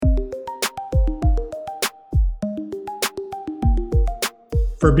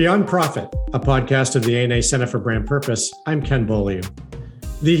For Beyond Profit, a podcast of the ANA Center for Brand Purpose, I'm Ken Beaulieu.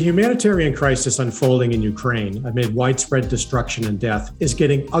 The humanitarian crisis unfolding in Ukraine amid widespread destruction and death is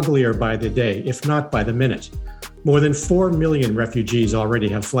getting uglier by the day, if not by the minute. More than 4 million refugees already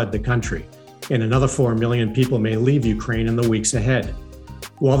have fled the country, and another 4 million people may leave Ukraine in the weeks ahead.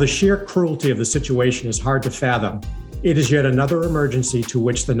 While the sheer cruelty of the situation is hard to fathom, it is yet another emergency to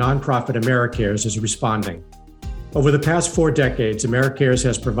which the nonprofit Americares is responding. Over the past 4 decades, Americares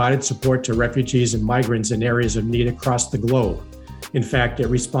has provided support to refugees and migrants in areas of need across the globe. In fact, it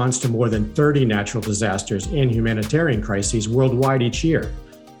responds to more than 30 natural disasters and humanitarian crises worldwide each year,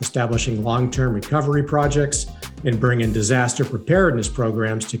 establishing long-term recovery projects and bringing disaster preparedness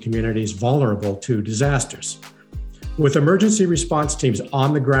programs to communities vulnerable to disasters. With emergency response teams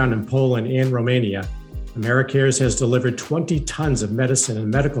on the ground in Poland and Romania, Americares has delivered 20 tons of medicine and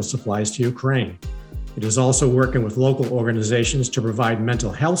medical supplies to Ukraine. It is also working with local organizations to provide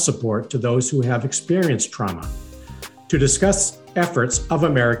mental health support to those who have experienced trauma. To discuss efforts of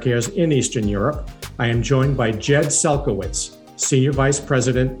Americares in Eastern Europe, I am joined by Jed Selkowitz, Senior Vice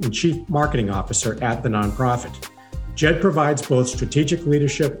President and Chief Marketing Officer at the nonprofit. Jed provides both strategic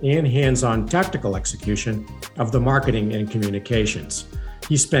leadership and hands-on tactical execution of the marketing and communications.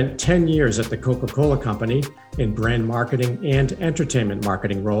 He spent 10 years at the Coca-Cola Company in brand marketing and entertainment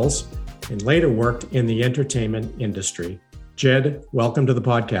marketing roles, and later worked in the entertainment industry. Jed, welcome to the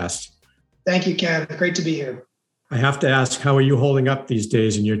podcast. Thank you, Ken. Great to be here. I have to ask, how are you holding up these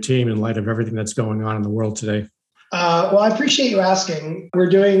days in your team in light of everything that's going on in the world today? Well, I appreciate you asking. We're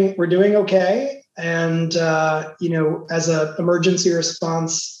doing okay. And, as an emergency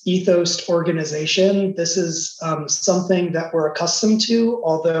response ethos organization, this is something that we're accustomed to,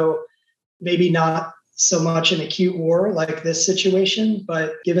 although maybe not so much an acute war like this situation.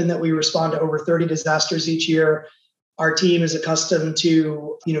 But given that we respond to over 30 disasters each year, our team is accustomed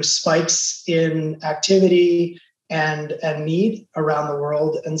to, spikes in activity and need around the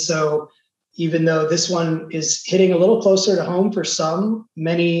world. And so even though this one is hitting a little closer to home for some,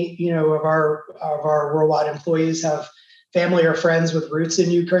 many, of our worldwide employees have family or friends with roots in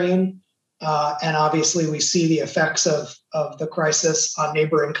Ukraine. And obviously we see the effects of the crisis on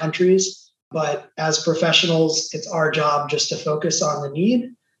neighboring countries. But as professionals, it's our job just to focus on the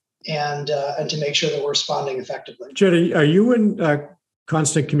need and to make sure that we're responding effectively. Jed, are you in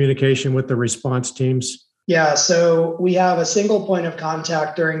constant communication with the response teams? Yeah, so we have a single point of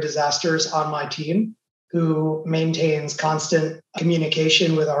contact during disasters on my team who maintains constant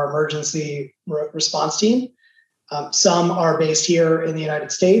communication with our emergency response team. Some are based here in the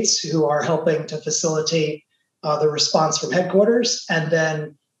United States who are helping to facilitate the response from headquarters. And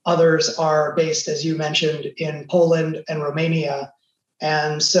then others are based, as you mentioned, in Poland and Romania.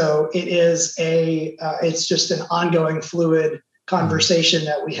 And so it is it's just an ongoing fluid conversation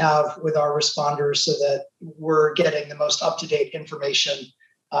that we have with our responders so that we're getting the most up-to-date information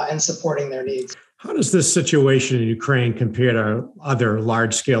and supporting their needs. How does this situation in Ukraine compare to other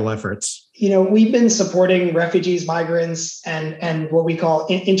large-scale efforts? We've been supporting refugees, migrants, and what we call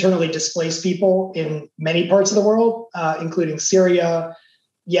internally displaced people in many parts of the world, including Syria,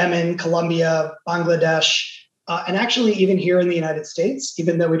 Yemen, Colombia, Bangladesh, and actually even here in the United States,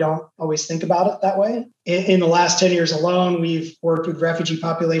 even though we don't always think about it that way. In the last 10 years alone, we've worked with refugee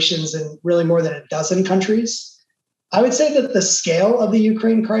populations in really more than a dozen countries. I would say that the scale of the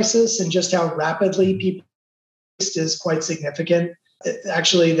Ukraine crisis and just how rapidly people is quite significant.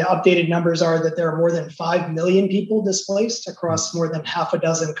 Actually, the updated numbers are that there are more than 5 million people displaced across more than half a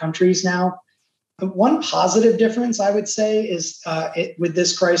dozen countries now. One positive difference, I would say, is with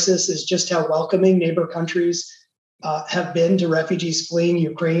this crisis is just how welcoming neighbor countries have been to refugees fleeing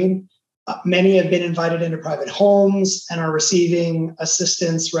Ukraine. Many have been invited into private homes and are receiving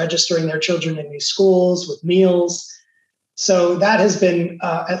assistance registering their children in new schools with meals. So that has been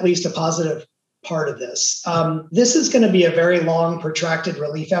at least a positive part of this. This is going to be a very long, protracted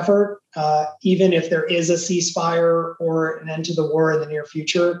relief effort, even if there is a ceasefire or an end to the war in the near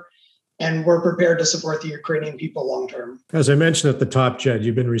future. And we're prepared to support the Ukrainian people long-term. As I mentioned at the top, Jed,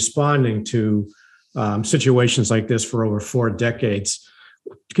 you've been responding to situations like this for over 4 decades.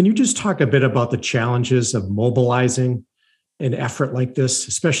 Can you just talk a bit about the challenges of mobilizing an effort like this,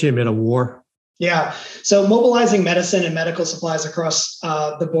 especially amid a war? Yeah. So mobilizing medicine and medical supplies across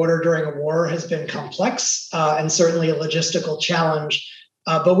the border during a war has been complex and certainly a logistical challenge.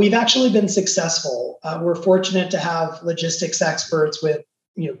 But we've actually been successful. We're fortunate to have logistics experts with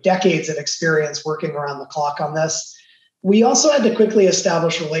decades of experience working around the clock on this. We also had to quickly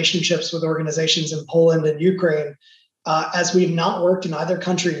establish relationships with organizations in Poland and Ukraine as we've not worked in either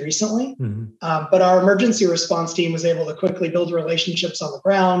country recently. Mm-hmm. But our emergency response team was able to quickly build relationships on the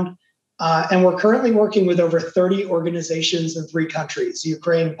ground. And we're currently working with over 30 organizations in 3 countries,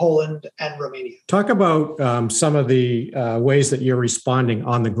 Ukraine, Poland, and Romania. Talk about some of the ways that you're responding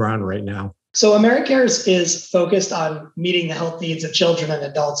on the ground right now. So Americares is focused on meeting the health needs of children and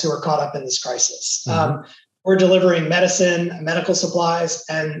adults who are caught up in this crisis. Mm-hmm. We're delivering medicine, medical supplies,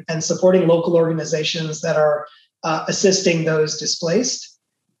 and supporting local organizations that are assisting those displaced.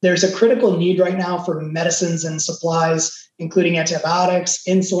 There's a critical need right now for medicines and supplies, including antibiotics,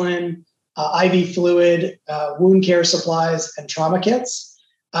 insulin, IV fluid, wound care supplies, and trauma kits.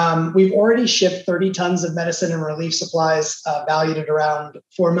 We've already shipped 30 tons of medicine and relief supplies valued at around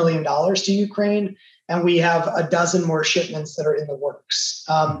 $4 million to Ukraine, and we have a dozen more shipments that are in the works.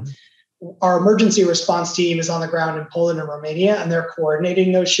 Our emergency response team is on the ground in Poland and Romania, and they're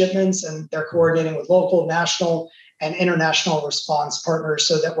coordinating those shipments, and they're coordinating with local, national, and international response partners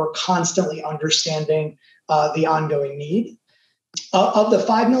so that we're constantly understanding the ongoing need. Of the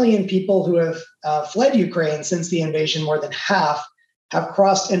 5 million people who have fled Ukraine since the invasion, more than half have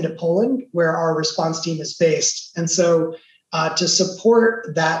crossed into Poland, where our response team is based. And so to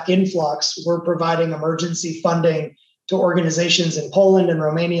support that influx, we're providing emergency funding to organizations in Poland and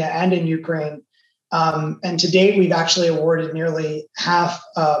Romania and in Ukraine. And to date, we've actually awarded nearly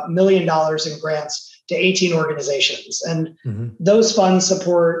 $500,000 in grants to 18 organizations. And those funds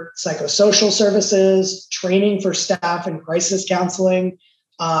support psychosocial services, training for staff and crisis counseling,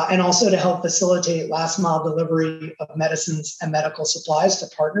 and also to help facilitate last mile delivery of medicines and medical supplies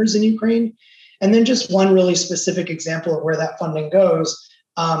to partners in Ukraine. And then just one really specific example of where that funding goes.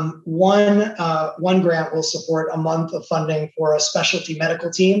 One grant will support a month of funding for a specialty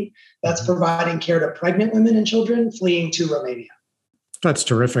medical team that's providing care to pregnant women and children fleeing to Romania. That's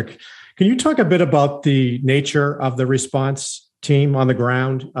terrific. Can you talk a bit about the nature of the response team on the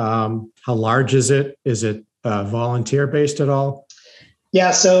ground? How large is it? Is it volunteer-based at all?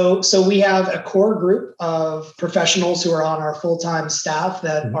 Yeah, so we have a core group of professionals who are on our full-time staff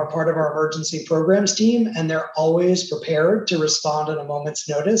that are part of our emergency programs team, and they're always prepared to respond at a moment's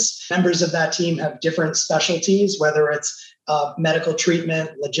notice. Members of that team have different specialties, whether it's medical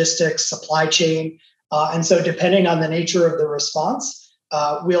treatment, logistics, supply chain. And so depending on the nature of the response,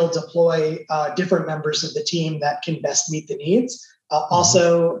 we'll deploy different members of the team that can best meet the needs.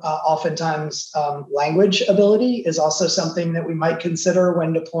 Oftentimes, language ability is also something that we might consider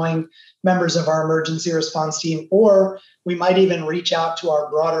when deploying members of our emergency response team, or we might even reach out to our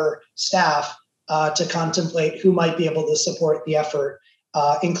broader staff to contemplate who might be able to support the effort,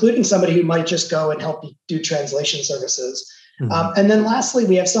 including somebody who might just go and help do translation services. And then lastly,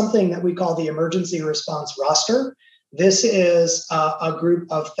 we have something that we call the emergency response roster. This is a group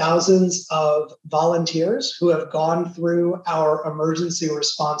of thousands of volunteers who have gone through our emergency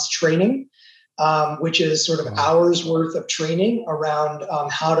response training, which is sort of hours worth of training around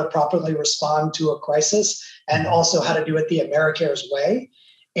how to properly respond to a crisis and also how to do it the Americares way.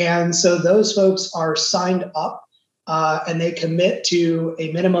 And so those folks are signed up and they commit to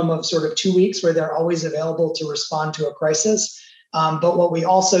a minimum of sort of 2 weeks where they're always available to respond to a crisis. But what we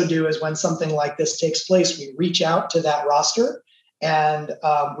also do is when something like this takes place, we reach out to that roster and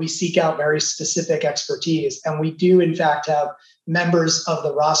we seek out very specific expertise. And we do, in fact, have members of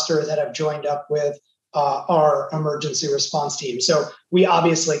the roster that have joined up with our emergency response team. So we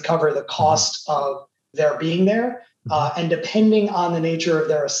obviously cover the cost of their being there. And depending on the nature of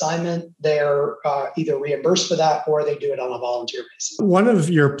their assignment, they're either reimbursed for that or they do it on a volunteer basis. One of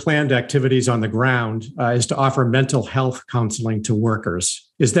your planned activities on the ground is to offer mental health counseling to workers.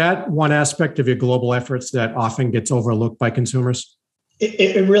 Is that one aspect of your global efforts that often gets overlooked by consumers?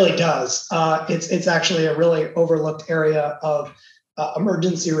 It really does. It's actually a really overlooked area of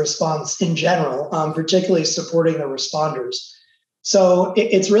emergency response in general, particularly supporting the responders. So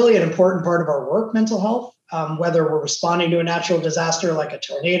it's really an important part of our work, mental health. Whether we're responding to a natural disaster like a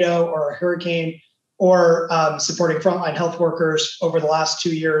tornado or a hurricane, or supporting frontline health workers over the last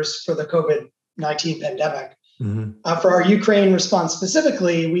 2 years for the COVID-19 pandemic. For our Ukraine response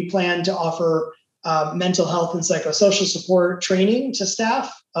specifically, we plan to offer mental health and psychosocial support training to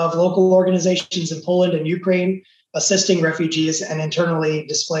staff of local organizations in Poland and Ukraine, assisting refugees and internally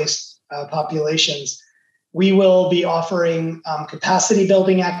displaced populations. We will be offering capacity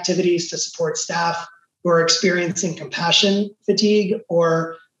building activities to support staff who are experiencing compassion fatigue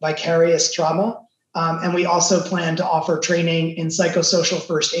or vicarious trauma. And we also plan to offer training in psychosocial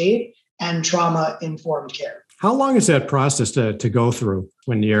first aid and trauma-informed care. How long is that process to go through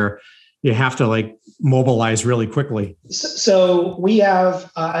when you're you have to like mobilize really quickly? So we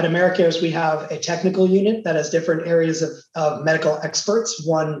have at Americares, we have a technical unit that has different areas of medical experts.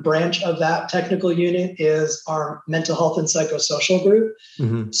 One branch of that technical unit is our mental health and psychosocial group.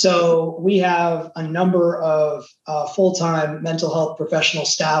 Mm-hmm. So we have a number of full-time mental health professional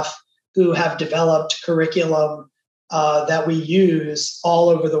staff who have developed curriculum that we use all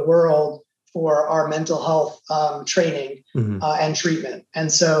over the world for our mental health training and treatment. And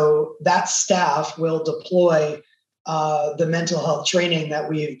so that staff will deploy the mental health training that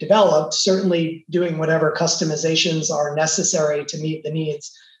we've developed, certainly doing whatever customizations are necessary to meet the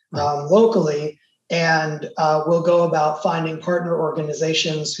needs locally. And we'll go about finding partner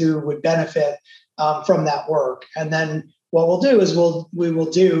organizations who would benefit from that work. And then what we'll do is we will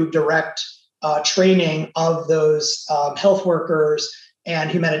do direct training of those health workers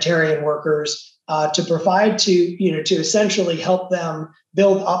and humanitarian workers to provide to essentially help them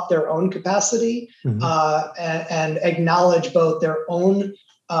build up their own capacity and acknowledge both their own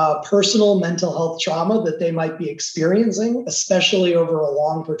personal mental health trauma that they might be experiencing, especially over a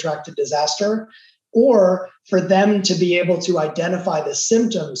long protracted disaster, or for them to be able to identify the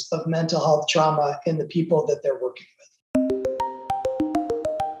symptoms of mental health trauma in the people that they're working with.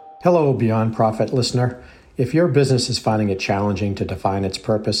 Hello, Beyond Profit listener. If your business is finding it challenging to define its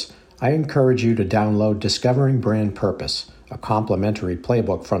purpose, I encourage you to download Discovering Brand Purpose, a complimentary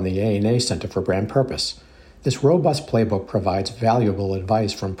playbook from the ANA Center for Brand Purpose. This robust playbook provides valuable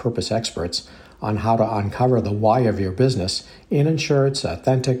advice from purpose experts on how to uncover the why of your business and ensure it's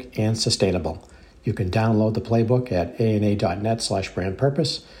authentic and sustainable. You can download the playbook at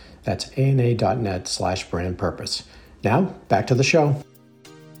ana.net/brandpurpose. That's ana.net/brandpurpose. Now, back to the show.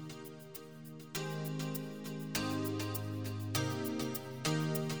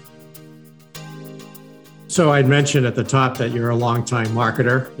 So I'd mentioned at the top that you're a longtime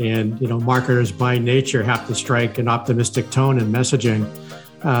marketer, and marketers by nature have to strike an optimistic tone in messaging.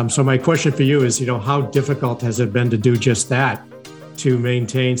 So my question for you is, how difficult has it been to do just that, to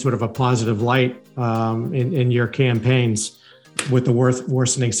maintain sort of a positive light in your campaigns with the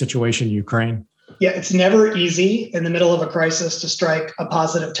worsening situation in Ukraine? Yeah, it's never easy in the middle of a crisis to strike a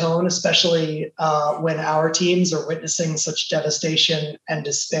positive tone, especially when our teams are witnessing such devastation and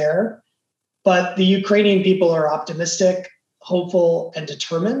despair. But the Ukrainian people are optimistic, hopeful, and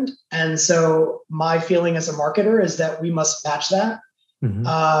determined. And so my feeling as a marketer is that we must match that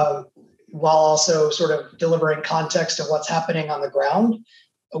while also sort of delivering context of what's happening on the ground.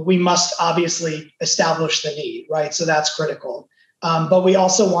 We must obviously establish the need, right? So that's critical. But we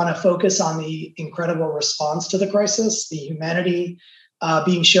also want to focus on the incredible response to the crisis, the humanity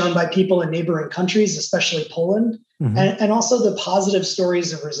being shown by people in neighboring countries, especially Poland, and also the positive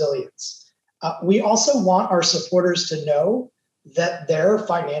stories of resilience. We also want our supporters to know that their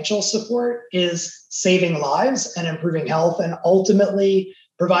financial support is saving lives and improving health and ultimately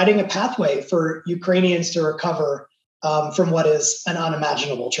providing a pathway for Ukrainians to recover from what is an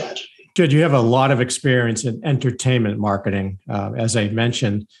unimaginable tragedy. Jed, you have a lot of experience in entertainment marketing. As I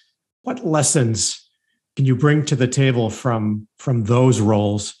mentioned, what lessons can you bring to the table from those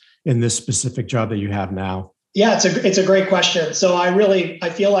roles in this specific job that you have now? Yeah, it's a great question. So I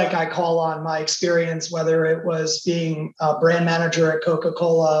feel like I call on my experience, whether it was being a brand manager at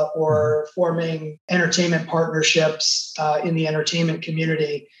Coca-Cola or forming entertainment partnerships in the entertainment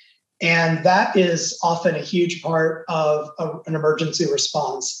community. And that is often a huge part of an emergency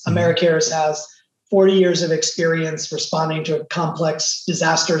response. Americares has 40 years of experience responding to complex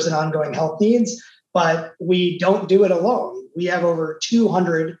disasters and ongoing health needs, but we don't do it alone. We have over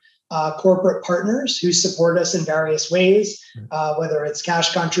 200 corporate partners who support us in various ways, whether it's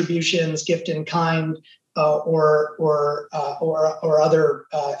cash contributions, gift in kind, or other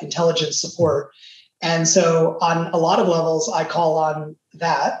intelligence support. And so on a lot of levels, I call on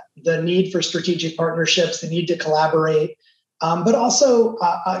that, the need for strategic partnerships, the need to collaborate, but also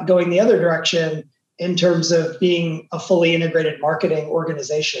going the other direction in terms of being a fully integrated marketing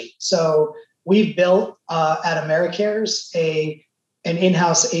organization. So we've built at Americares an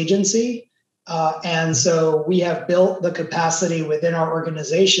in-house agency. And so we have built the capacity within our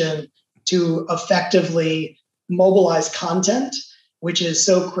organization to effectively mobilize content, which is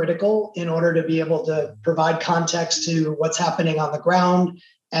so critical in order to be able to provide context to what's happening on the ground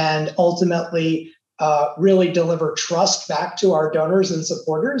and ultimately really deliver trust back to our donors and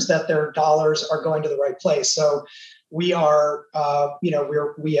supporters that their dollars are going to the right place. So we are,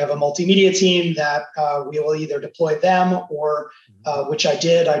 we have a multimedia team that we will either deploy them or, which I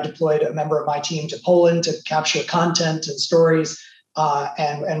did. I deployed a member of my team to Poland to capture content and stories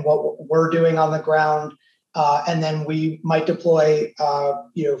and what we're doing on the ground. And then we might deploy,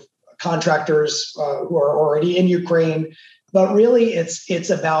 contractors who are already in Ukraine. But really, it's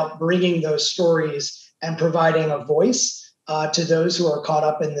about bringing those stories and providing a voice to those who are caught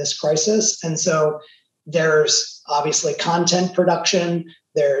up in this crisis. And so there's obviously content production,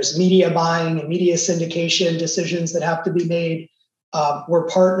 there's media buying and media syndication decisions that have to be made. We're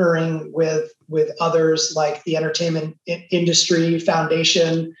partnering with others like the Entertainment Industry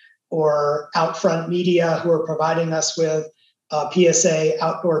Foundation or Outfront Media, who are providing us with PSA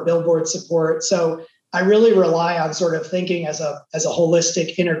outdoor billboard support. So I really rely on sort of thinking as a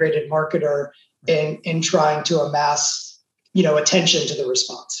holistic, integrated marketer in trying to amass attention to the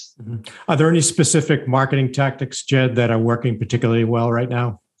response. Mm-hmm. Are there any specific marketing tactics, Jed, that are working particularly well right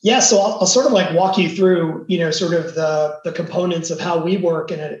now? Yeah, so I'll sort of like walk you through, sort of the components of how we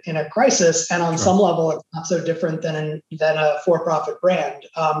work in a crisis, and on some level, it's not so different than a for-profit brand.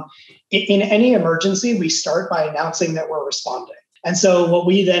 In any emergency, we start by announcing that we're responding, and so what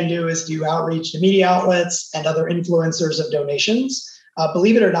we then do is do outreach to media outlets and other influencers of donations.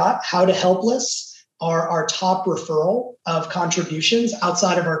 Believe it or not, How to Helpless are our top referral of contributions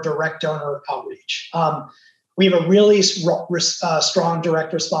outside of our direct donor outreach. We have a really strong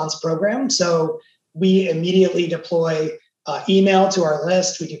direct response program. So we immediately deploy email to our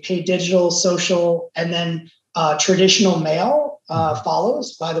list. We do paid digital, social, and then traditional mail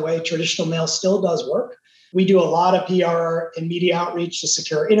follows. By the way, traditional mail still does work. We do a lot of PR and media outreach to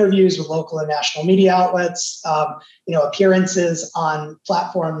secure interviews with local and national media outlets, appearances on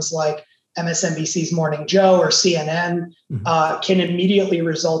platforms like MSNBC's Morning Joe or CNN can immediately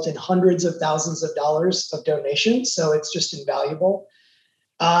result in hundreds of thousands of dollars of donations. So it's just invaluable.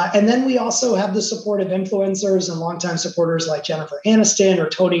 And then we also have the support of influencers and longtime supporters like Jennifer Aniston or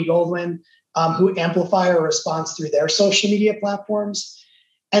Tony Goldwyn, who amplify our response through their social media platforms.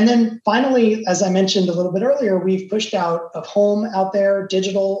 And then finally, as I mentioned a little bit earlier, we've pushed out of home out there,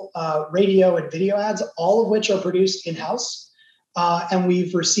 digital, radio, and video ads, all of which are produced in-house. And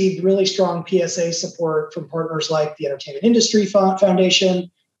we've received really strong PSA support from partners like the Entertainment Industry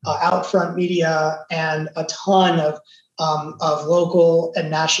Foundation, Outfront Media, and a ton of local and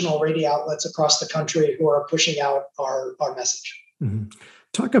national radio outlets across the country who are pushing out our message. Mm-hmm.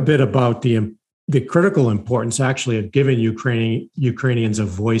 Talk a bit about the critical importance actually of giving Ukrainians a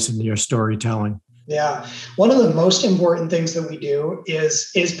voice in your storytelling. Yeah. One of the most important things that we do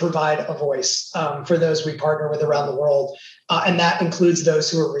is provide a voice for those we partner with around the world. And that includes those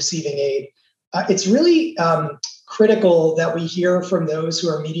who are receiving aid. It's really critical that we hear from those who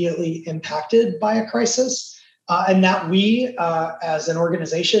are immediately impacted by a crisis, and that we, as an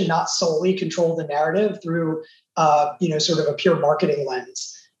organization, not solely control the narrative through, sort of a pure marketing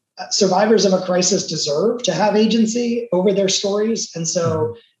lens. Survivors of a crisis deserve to have agency over their stories. And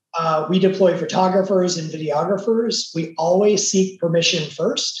so we deploy photographers and videographers. We always seek permission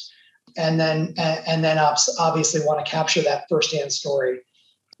first, and then obviously want to capture that firsthand story.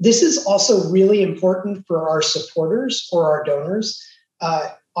 This is also really important for our supporters or our donors.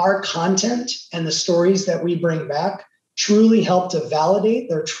 Our content and the stories that we bring back truly help to validate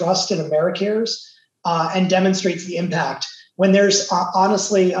their trust in Americares and demonstrates the impact when there's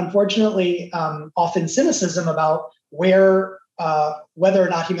honestly, unfortunately, often cynicism about whether or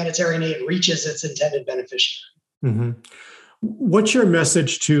not humanitarian aid reaches its intended beneficiary. Mm-hmm. What's your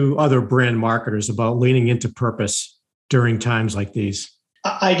message to other brand marketers about leaning into purpose during times like these?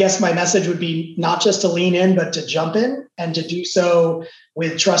 I guess my message would be not just to lean in, but to jump in and to do so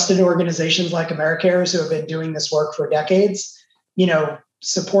with trusted organizations like Americares, who have been doing this work for decades.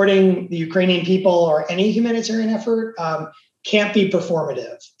 Supporting the Ukrainian people or any humanitarian effort can't be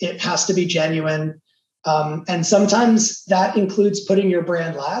performative. It has to be genuine. And sometimes that includes putting your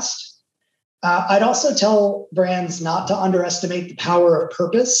brand last. I'd also tell brands not to underestimate the power of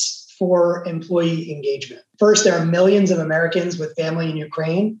purpose for employee engagement. First, there are millions of Americans with family in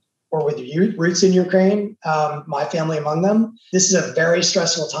Ukraine or with roots in Ukraine, my family among them. This is a very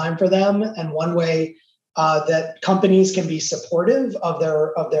stressful time for them. And one way that companies can be supportive of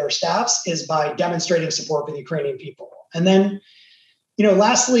their staffs is by demonstrating support for the Ukrainian people. And then,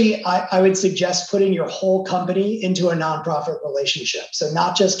 lastly, I would suggest putting your whole company into a nonprofit relationship. So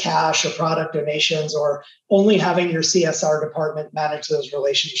not just cash or product donations or only having your CSR department manage those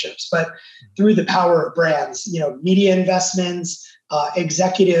relationships, but through the power of brands, media investments,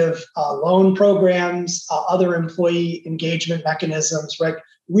 executive loan programs, other employee engagement mechanisms, right?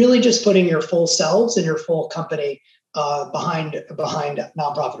 Really just putting your full selves and your full company behind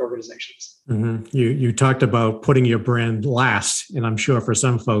nonprofit organizations. Mm-hmm. You talked about putting your brand last, and I'm sure for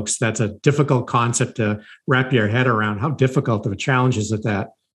some folks that's a difficult concept to wrap your head around. How difficult of a challenge is it that?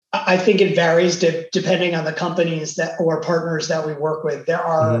 I think it varies depending on the companies or partners that we work with. There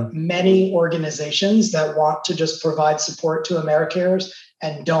are many organizations that want to just provide support to Americares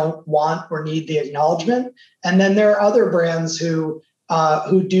and don't want or need the acknowledgement. And then there are other brands who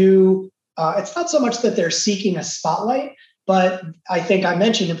do. It's not so much that they're seeking a spotlight, but I think I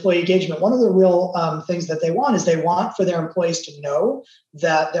mentioned employee engagement. One of the real things that they want is they want for their employees to know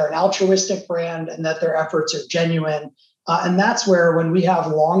that they're an altruistic brand and that their efforts are genuine. And that's where when we have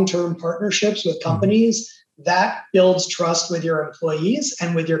long-term partnerships with companies, that builds trust with your employees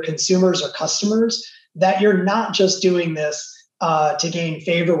and with your consumers or customers, that you're not just doing this to gain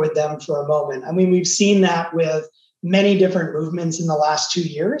favor with them for a moment. I mean, we've seen that with many different movements in the last 2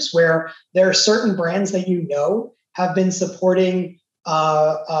 years, where there are certain brands that have been supporting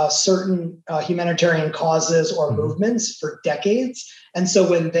certain humanitarian causes or movements for decades. And so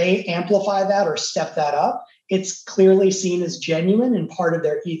when they amplify that or step that up, it's clearly seen as genuine and part of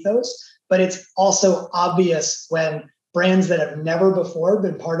their ethos. But it's also obvious when brands that have never before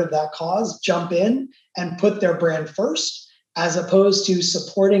been part of that cause jump in and put their brand first, as opposed to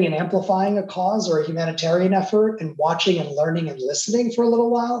supporting and amplifying a cause or a humanitarian effort and watching and learning and listening for a little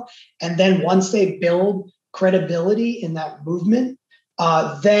while. And then once they build credibility in that movement,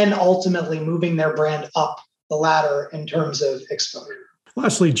 then ultimately moving their brand up the ladder in terms of exposure.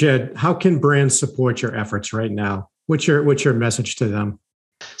 Lastly, Jed, how can brands support your efforts right now? What's your message to them?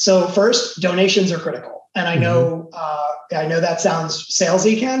 So first, donations are critical. And I know that sounds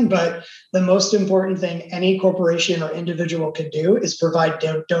salesy, Ken, but the most important thing any corporation or individual can do is provide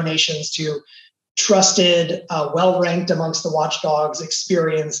donations to trusted, well-ranked amongst the watchdogs,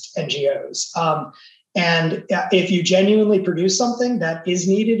 experienced NGOs. And if you genuinely produce something that is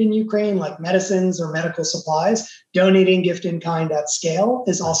needed in Ukraine, like medicines or medical supplies, donating gift in kind at scale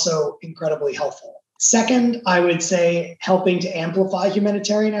is also incredibly helpful. Second, I would say helping to amplify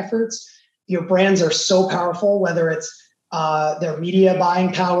humanitarian efforts. Your brands are so powerful, whether it's their media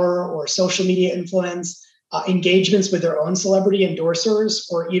buying power or social media influence, engagements with their own celebrity endorsers,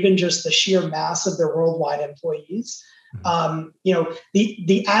 or even just the sheer mass of their worldwide employees.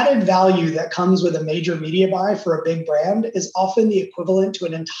 The added value that comes with a major media buy for a big brand is often the equivalent to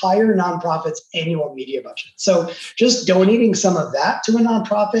an entire nonprofit's annual media budget. So just donating some of that to a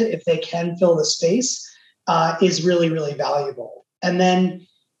nonprofit, if they can fill the space, is really, really valuable. And then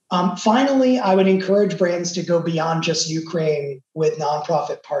finally, I would encourage brands to go beyond just Ukraine with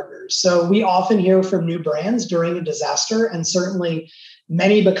nonprofit partners. So we often hear from new brands during a disaster, and certainly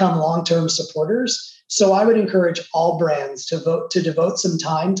many become long-term supporters. So I would encourage all brands to devote some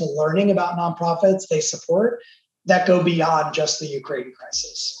time to learning about nonprofits they support that go beyond just the Ukraine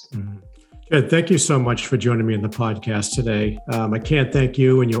crisis. Jed, thank you so much for joining me in the podcast today. I can't thank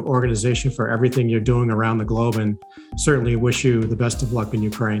you and your organization for everything you're doing around the globe, and certainly wish you the best of luck in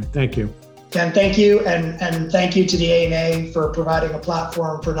Ukraine. Thank you. Ken, thank you. And thank you to the ANA for providing a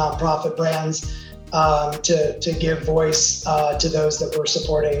platform for nonprofit brands to give voice to those that we're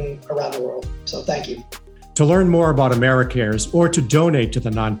supporting around the world. So thank you. To learn more about Americares or to donate to the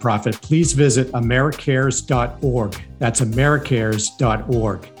nonprofit, please visit Americares.org. That's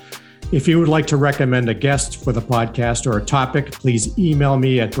Americares.org. If you would like to recommend a guest for the podcast or a topic, please email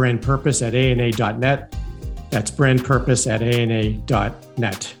me at brandpurpose@ana.net. That's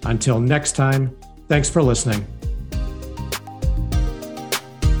brandpurpose@ana.net. Until next time, thanks for listening.